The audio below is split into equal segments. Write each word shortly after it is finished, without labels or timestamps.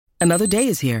Another day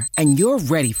is here, and you're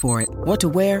ready for it. What to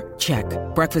wear? Check.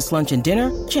 Breakfast, lunch, and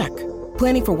dinner? Check.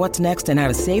 Planning for what's next and how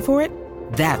to save for it?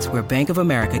 That's where Bank of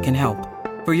America can help.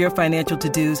 For your financial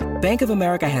to-dos, Bank of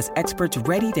America has experts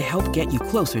ready to help get you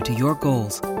closer to your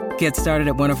goals. Get started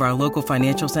at one of our local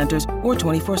financial centers or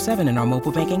 24/7 in our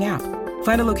mobile banking app.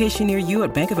 Find a location near you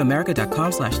at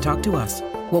bankofamerica.com/talktous.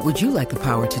 What would you like the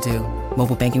power to do?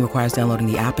 Mobile banking requires downloading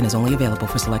the app and is only available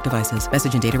for select devices.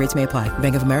 Message and data rates may apply.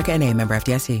 Bank of America N.A., member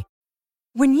FDIC.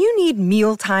 When you need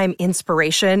mealtime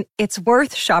inspiration, it's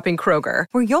worth shopping Kroger,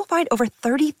 where you'll find over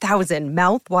 30,000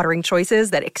 mouth-watering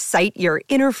choices that excite your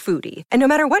inner foodie. And no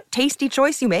matter what tasty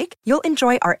choice you make, you'll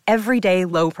enjoy our everyday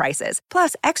low prices,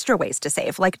 plus extra ways to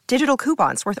save, like digital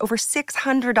coupons worth over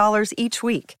 $600 each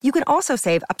week. You can also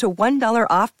save up to $1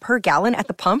 off per gallon at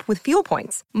the pump with fuel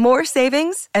points. More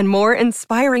savings and more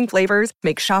inspiring flavors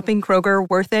make shopping Kroger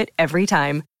worth it every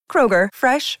time. Kroger,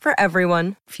 fresh for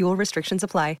everyone. Fuel restrictions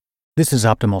apply. This is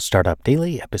Optimal Startup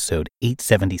Daily, episode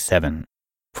 877.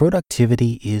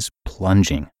 Productivity is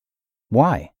plunging.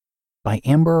 Why? By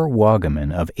Amber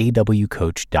Wagaman of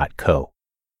awcoach.co.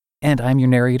 And I'm your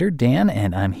narrator, Dan,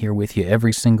 and I'm here with you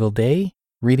every single day,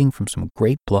 reading from some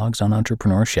great blogs on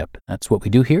entrepreneurship. That's what we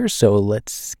do here, so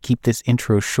let's keep this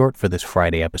intro short for this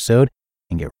Friday episode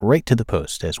and get right to the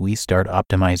post as we start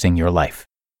optimizing your life.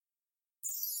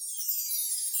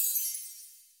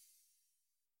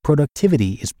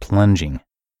 Productivity is plunging.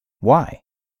 Why?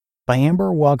 By Amber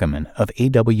Wagaman of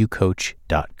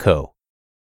awcoach.co.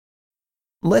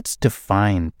 Let's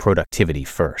define productivity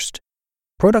first.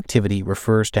 Productivity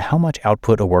refers to how much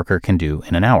output a worker can do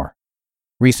in an hour.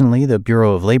 Recently, the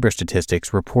Bureau of Labor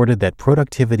Statistics reported that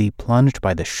productivity plunged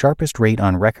by the sharpest rate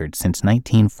on record since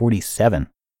 1947.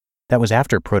 That was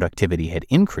after productivity had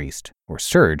increased or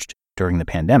surged during the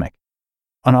pandemic.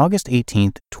 On August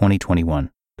 18,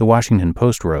 2021, The Washington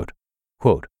Post wrote,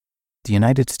 quote, "The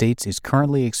United States is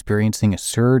currently experiencing a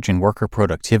surge in worker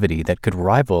productivity that could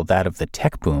rival that of the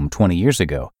tech boom 20 years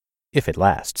ago, if it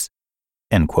lasts."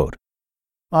 End quote.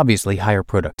 Obviously, higher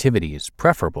productivity is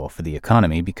preferable for the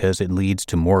economy because it leads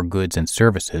to more goods and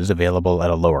services available at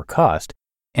a lower cost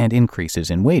and increases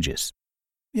in wages.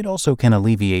 It also can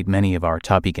alleviate many of our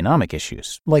top economic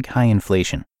issues, like high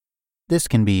inflation. This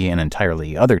can be an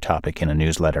entirely other topic in a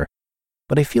newsletter,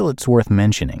 but I feel it's worth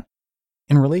mentioning.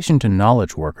 In relation to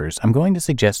knowledge workers, I'm going to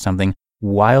suggest something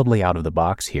wildly out of the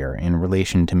box here in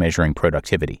relation to measuring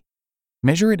productivity.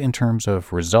 Measure it in terms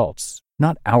of results,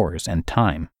 not hours and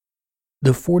time.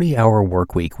 The 40-hour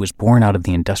workweek was born out of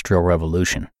the Industrial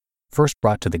Revolution, first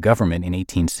brought to the government in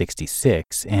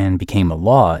 1866 and became a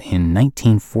law in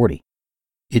 1940.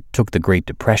 It took the Great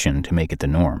Depression to make it the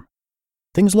norm.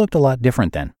 Things looked a lot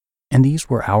different then, and these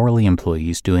were hourly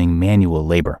employees doing manual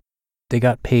labor. They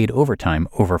got paid overtime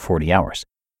over 40 hours.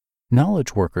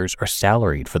 Knowledge workers are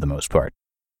salaried for the most part.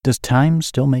 Does time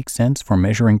still make sense for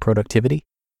measuring productivity?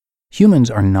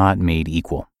 Humans are not made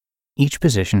equal. Each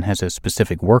position has a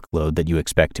specific workload that you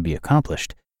expect to be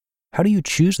accomplished. How do you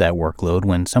choose that workload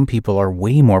when some people are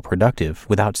way more productive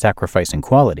without sacrificing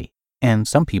quality, and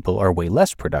some people are way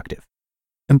less productive?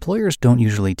 Employers don't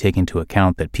usually take into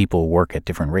account that people work at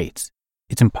different rates.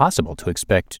 It's impossible to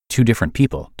expect two different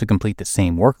people to complete the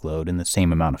same workload in the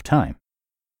same amount of time.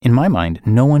 In my mind,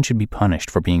 no one should be punished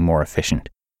for being more efficient.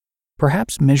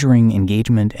 Perhaps measuring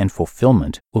engagement and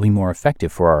fulfillment will be more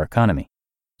effective for our economy.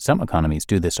 Some economies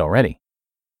do this already.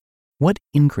 What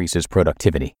increases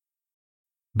productivity?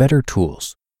 Better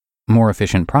tools, more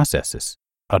efficient processes,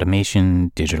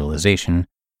 automation, digitalization,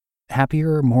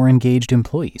 happier, more engaged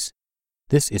employees.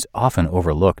 This is often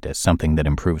overlooked as something that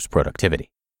improves productivity.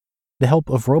 The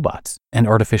help of robots and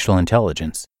artificial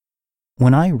intelligence.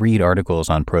 When I read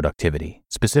articles on productivity,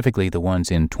 specifically the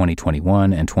ones in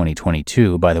 2021 and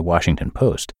 2022 by the Washington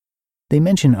Post, they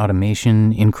mention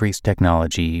automation, increased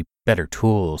technology, better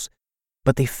tools,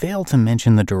 but they fail to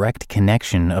mention the direct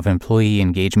connection of employee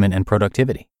engagement and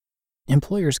productivity.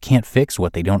 Employers can't fix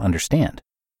what they don't understand.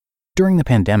 During the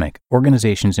pandemic,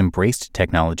 organizations embraced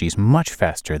technologies much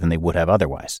faster than they would have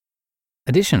otherwise.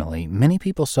 Additionally, many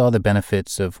people saw the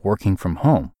benefits of working from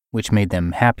home, which made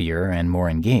them happier and more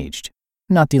engaged,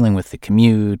 not dealing with the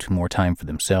commute, more time for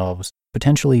themselves,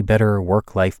 potentially better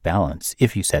work-life balance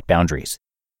if you set boundaries.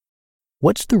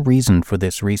 What's the reason for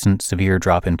this recent severe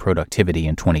drop in productivity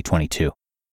in 2022?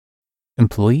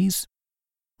 Employees?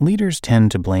 Leaders tend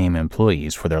to blame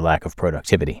employees for their lack of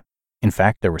productivity. In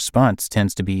fact, their response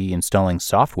tends to be installing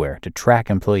software to track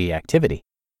employee activity.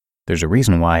 There's a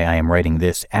reason why I am writing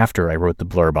this after I wrote the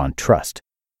blurb on trust.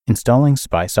 Installing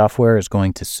spy software is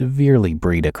going to severely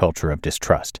breed a culture of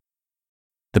distrust.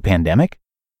 The pandemic?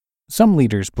 Some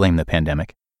leaders blame the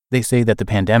pandemic. They say that the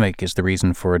pandemic is the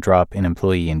reason for a drop in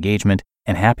employee engagement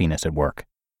and happiness at work.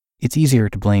 It's easier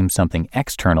to blame something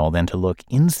external than to look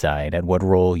inside at what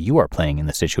role you are playing in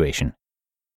the situation.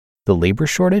 The labor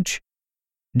shortage?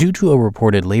 Due to a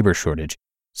reported labor shortage,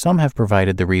 some have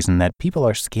provided the reason that people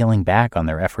are scaling back on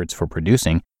their efforts for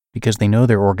producing because they know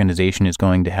their organization is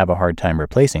going to have a hard time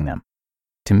replacing them.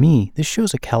 To me, this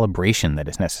shows a calibration that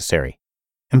is necessary.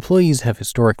 Employees have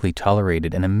historically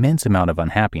tolerated an immense amount of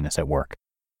unhappiness at work.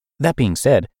 That being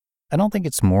said, I don't think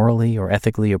it's morally or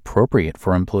ethically appropriate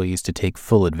for employees to take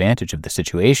full advantage of the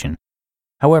situation.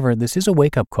 However, this is a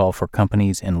wake-up call for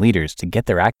companies and leaders to get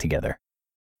their act together.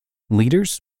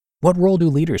 Leaders? What role do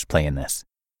leaders play in this?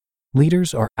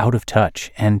 Leaders are out of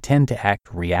touch and tend to act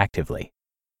reactively.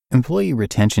 Employee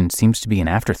retention seems to be an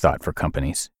afterthought for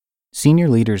companies. Senior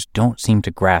leaders don't seem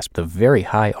to grasp the very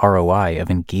high ROI of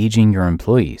engaging your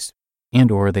employees,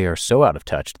 and/or they are so out of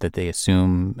touch that they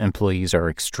assume employees are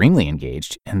extremely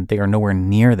engaged and they are nowhere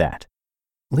near that.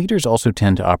 Leaders also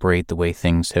tend to operate the way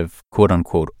things have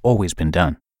quote-unquote always been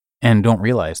done, and don't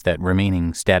realize that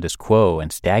remaining status quo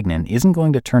and stagnant isn't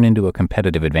going to turn into a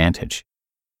competitive advantage.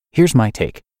 Here's my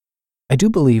take. I do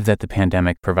believe that the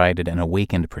pandemic provided an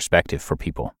awakened perspective for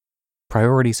people.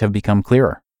 Priorities have become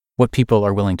clearer. What people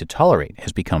are willing to tolerate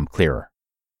has become clearer.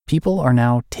 People are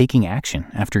now taking action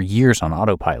after years on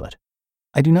autopilot.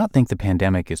 I do not think the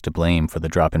pandemic is to blame for the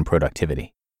drop in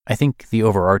productivity. I think the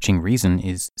overarching reason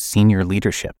is senior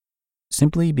leadership,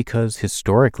 simply because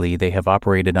historically they have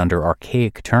operated under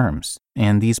archaic terms,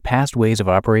 and these past ways of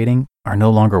operating are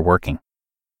no longer working.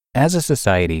 As a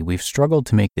society, we've struggled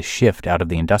to make the shift out of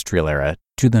the industrial era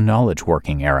to the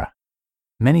knowledge-working era.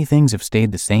 Many things have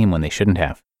stayed the same when they shouldn't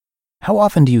have. How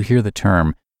often do you hear the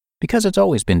term, because it's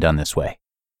always been done this way?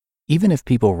 Even if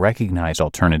people recognize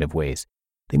alternative ways,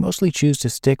 they mostly choose to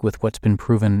stick with what's been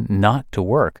proven not to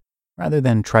work, rather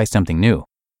than try something new.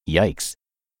 Yikes.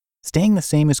 Staying the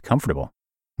same is comfortable,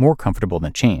 more comfortable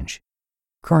than change.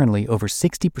 Currently, over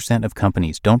 60% of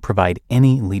companies don't provide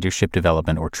any leadership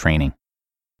development or training.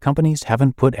 Companies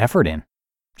haven't put effort in.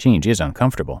 Change is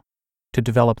uncomfortable. To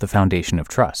develop the foundation of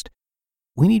trust.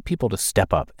 We need people to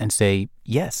step up and say,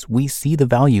 yes, we see the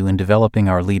value in developing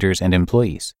our leaders and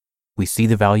employees. We see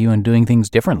the value in doing things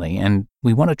differently, and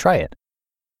we want to try it.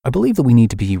 I believe that we need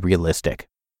to be realistic.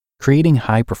 Creating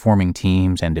high-performing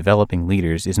teams and developing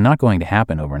leaders is not going to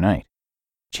happen overnight.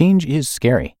 Change is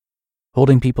scary.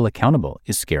 Holding people accountable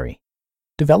is scary.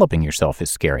 Developing yourself is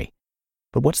scary.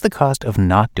 But what's the cost of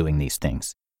not doing these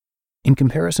things? In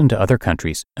comparison to other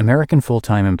countries, American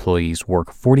full-time employees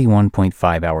work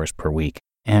 41.5 hours per week,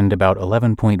 and about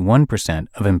 11.1%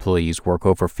 of employees work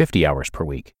over 50 hours per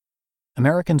week.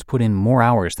 Americans put in more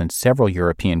hours than several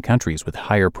European countries with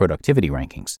higher productivity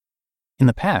rankings. In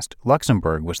the past,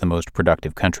 Luxembourg was the most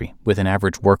productive country, with an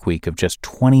average work week of just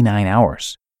 29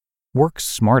 hours. Work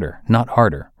smarter, not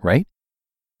harder, right?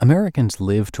 Americans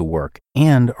live to work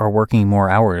and are working more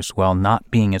hours while not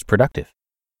being as productive.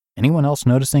 Anyone else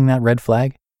noticing that red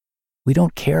flag? We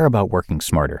don't care about working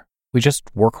smarter. We just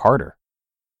work harder.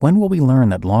 When will we learn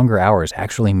that longer hours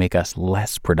actually make us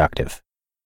less productive?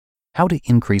 How to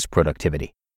increase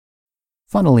productivity?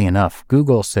 Funnily enough,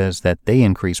 Google says that they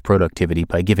increase productivity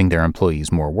by giving their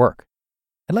employees more work.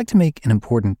 I'd like to make an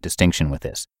important distinction with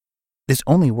this. This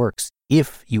only works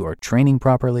if you are training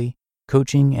properly,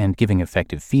 coaching and giving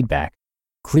effective feedback,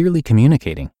 clearly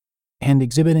communicating, and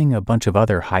exhibiting a bunch of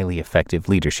other highly effective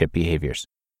leadership behaviors.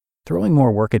 Throwing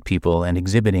more work at people and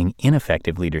exhibiting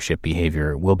ineffective leadership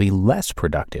behavior will be less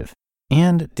productive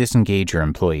and disengage your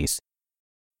employees.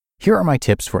 Here are my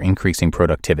tips for increasing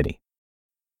productivity.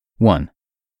 1.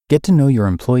 Get to know your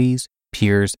employees,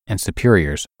 peers, and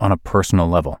superiors on a personal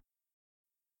level.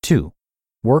 2.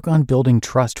 Work on building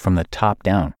trust from the top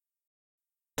down.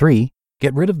 3.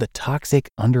 Get rid of the toxic,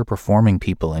 underperforming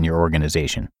people in your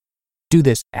organization. Do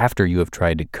this after you have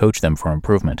tried to coach them for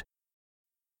improvement.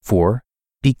 4.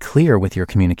 Be clear with your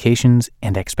communications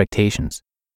and expectations.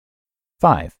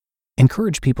 5.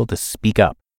 Encourage people to speak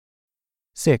up.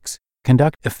 6.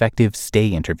 Conduct effective stay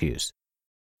interviews.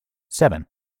 7.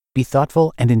 Be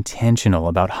thoughtful and intentional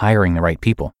about hiring the right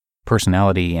people,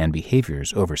 personality and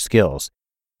behaviors over skills,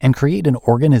 and create an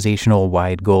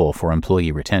organizational-wide goal for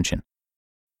employee retention.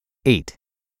 8.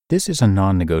 This is a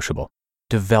non-negotiable.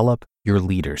 Develop your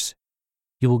leaders.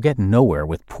 You will get nowhere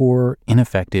with poor,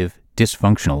 ineffective,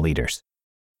 dysfunctional leaders.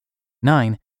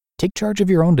 9. Take charge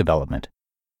of your own development.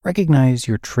 Recognize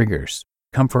your triggers,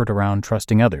 comfort around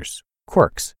trusting others,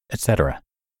 quirks, etc.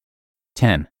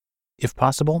 10. If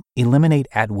possible, eliminate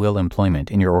at-will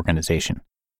employment in your organization.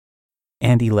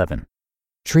 And 11.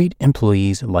 Treat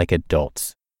employees like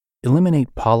adults.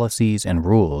 Eliminate policies and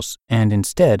rules and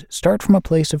instead start from a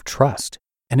place of trust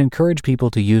and encourage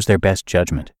people to use their best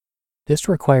judgment. This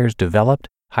requires developed,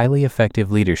 highly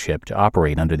effective leadership to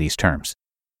operate under these terms.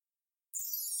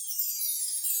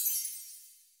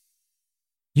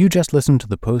 You just listened to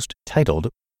the post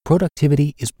titled,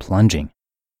 Productivity is Plunging.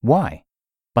 Why?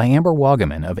 By Amber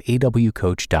Wagaman of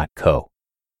awcoach.co.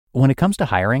 When it comes to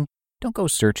hiring, don't go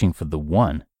searching for the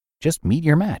one. Just meet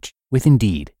your match with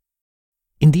Indeed.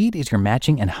 Indeed is your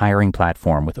matching and hiring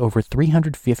platform with over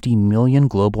 350 million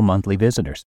global monthly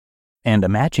visitors and a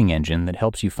matching engine that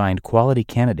helps you find quality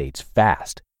candidates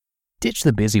fast. Ditch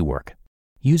the busy work.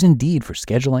 Use Indeed for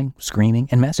scheduling, screening,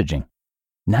 and messaging.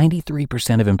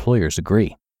 93% of employers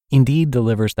agree. Indeed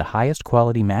delivers the highest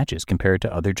quality matches compared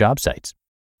to other job sites.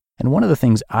 And one of the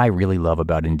things I really love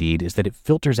about Indeed is that it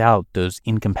filters out those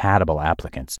incompatible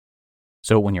applicants.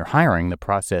 So when you're hiring, the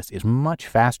process is much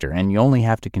faster and you only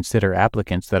have to consider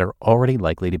applicants that are already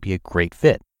likely to be a great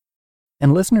fit.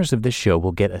 And listeners of this show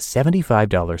will get a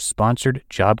 $75 sponsored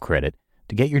job credit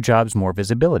to get your jobs more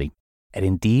visibility at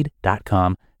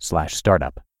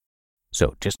Indeed.com/startup.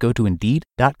 So just go to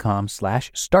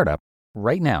Indeed.com/startup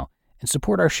right now and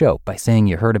support our show by saying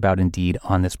you heard about Indeed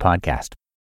on this podcast.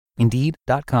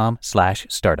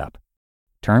 Indeed.com/startup.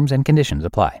 Terms and conditions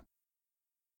apply.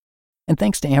 And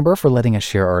thanks to Amber for letting us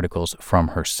share articles from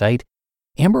her site.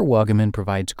 Amber Wagaman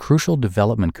provides crucial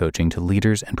development coaching to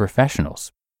leaders and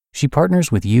professionals. She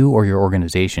partners with you or your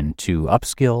organization to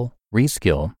upskill,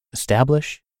 reskill,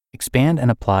 establish, expand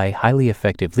and apply highly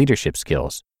effective leadership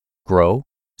skills, grow,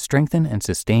 strengthen and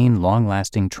sustain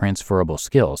long-lasting transferable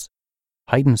skills,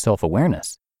 heighten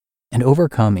self-awareness, and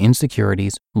overcome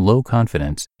insecurities, low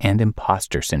confidence, and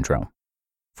imposter syndrome.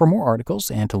 For more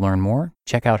articles and to learn more,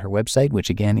 check out her website, which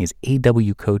again is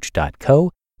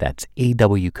awcoach.co. That's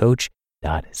awcoach.co.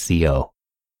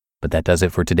 But that does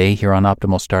it for today here on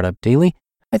Optimal Startup Daily.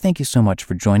 I thank you so much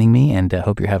for joining me and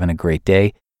hope you're having a great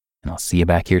day. And I'll see you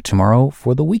back here tomorrow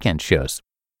for the weekend shows.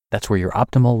 That's where your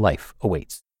optimal life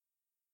awaits.